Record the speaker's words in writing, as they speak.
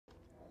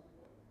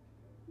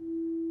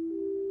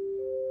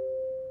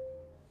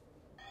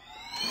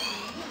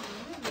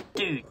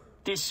Dude,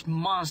 this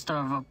monster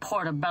of a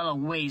portobello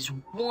weighs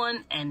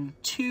 1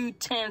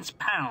 2/10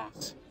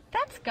 pounds.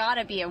 That's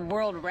gotta be a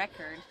world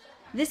record.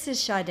 This is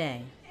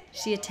Sade.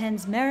 She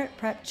attends Merit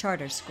Prep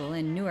Charter School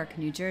in Newark,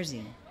 New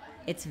Jersey.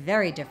 It's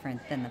very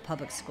different than the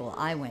public school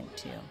I went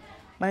to.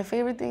 My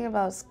favorite thing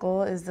about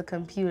school is the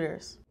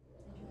computers.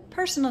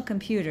 Personal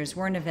computers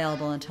weren't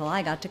available until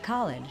I got to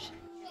college.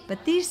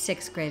 But these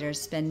 6th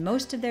graders spend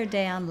most of their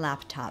day on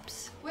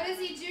laptops. What does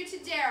he do to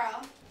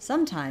Daryl?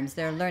 Sometimes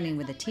they're learning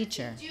with a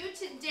teacher. Do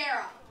to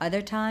Daryl.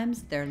 Other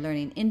times, they're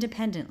learning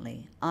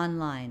independently,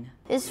 online.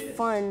 It's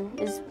fun.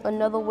 It's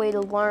another way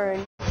to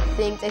learn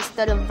things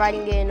instead of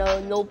writing it in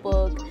a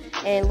notebook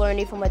and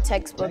learning from a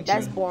textbook.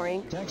 That's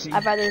boring.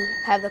 I'd rather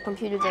have the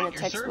computer than a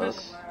textbook.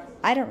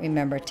 I don't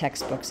remember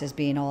textbooks as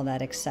being all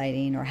that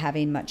exciting or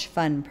having much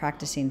fun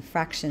practicing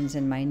fractions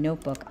in my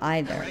notebook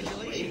either.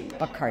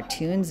 But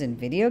cartoons and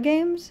video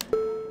games?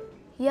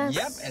 Yes.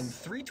 Yep, and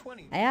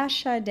 320. I asked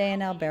Sade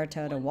and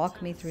Alberto to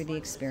walk me through the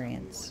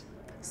experience.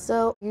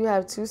 So you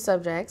have 2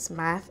 subjects,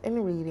 math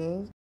and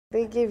reading.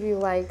 They give you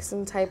like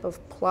some type of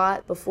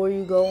plot before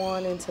you go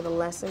on into the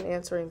lesson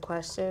answering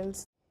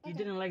questions. You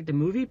didn't like the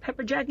movie,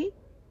 Pepper Jackie?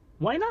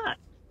 Why not?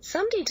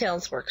 Some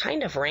details were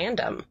kind of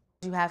random.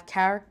 You have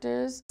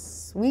characters,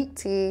 Sweet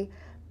Tea,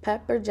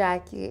 Pepper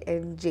Jackie,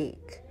 and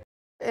Jake.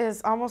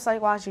 It's almost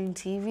like watching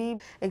TV,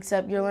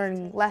 except you're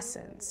learning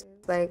lessons.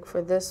 Like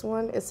for this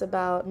one, it's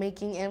about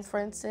making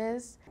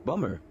inferences.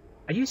 Bummer.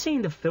 Are you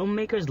saying the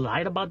filmmakers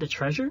lied about the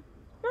treasure?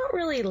 Not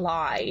really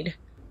lied.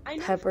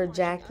 Pepper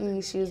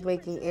Jackie, she was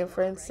making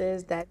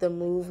inferences that the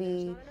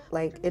movie,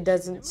 like, it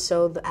doesn't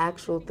show the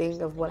actual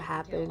thing of what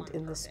happened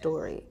in the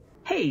story.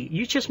 Hey,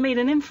 you just made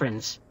an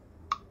inference.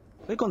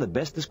 Click on the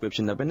best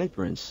description of an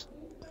inference.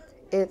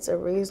 It's a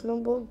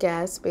reasonable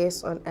guess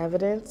based on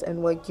evidence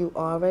and what you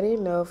already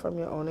know from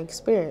your own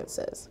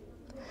experiences.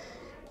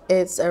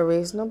 It's a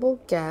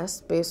reasonable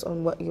guess based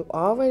on what you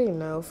already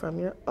know from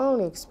your own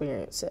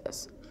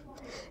experiences.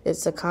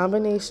 It's a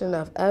combination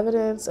of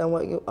evidence and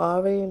what you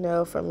already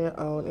know from your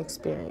own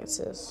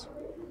experiences.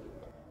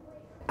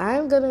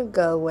 I'm gonna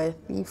go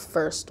with the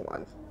first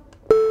one.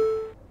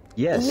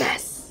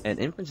 Yes. And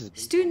inferences.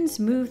 Students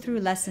move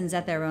through lessons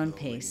at their own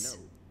pace.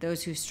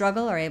 Those who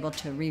struggle are able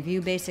to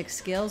review basic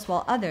skills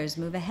while others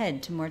move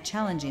ahead to more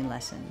challenging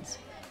lessons.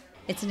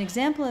 It's an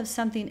example of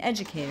something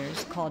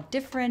educators call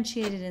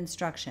differentiated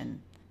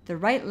instruction, the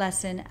right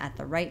lesson at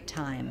the right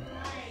time.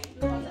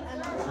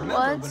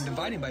 Remember, when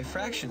dividing by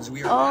fractions,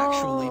 we are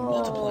actually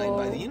multiplying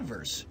by the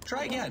inverse.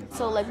 Try again.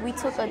 So like we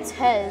took a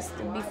test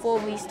before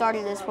we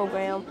started this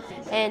program,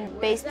 and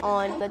based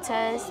on the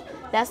test,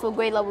 that's what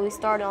grade level we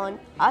started on.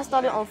 I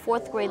started on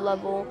 4th grade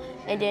level,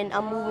 and then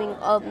I'm moving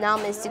up, now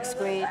I'm in 6th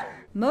grade.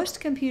 Most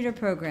computer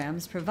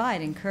programs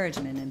provide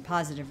encouragement and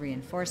positive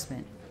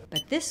reinforcement,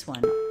 but this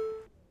one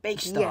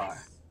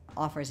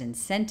offers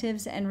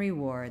incentives and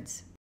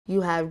rewards. You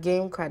have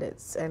game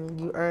credits, and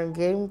you earn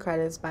game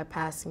credits by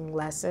passing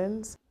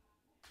lessons.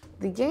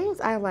 The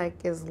games I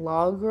like is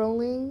log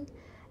rolling,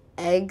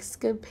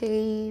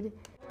 Eggscapade,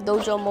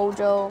 Dojo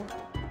Mojo.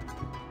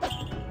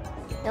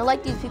 And I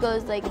like these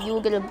because like you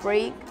will get a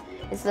break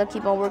instead of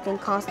keep on working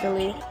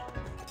constantly.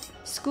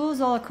 Schools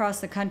all across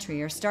the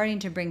country are starting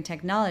to bring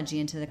technology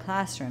into the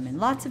classroom in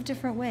lots of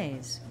different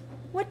ways.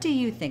 What do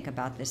you think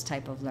about this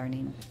type of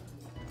learning?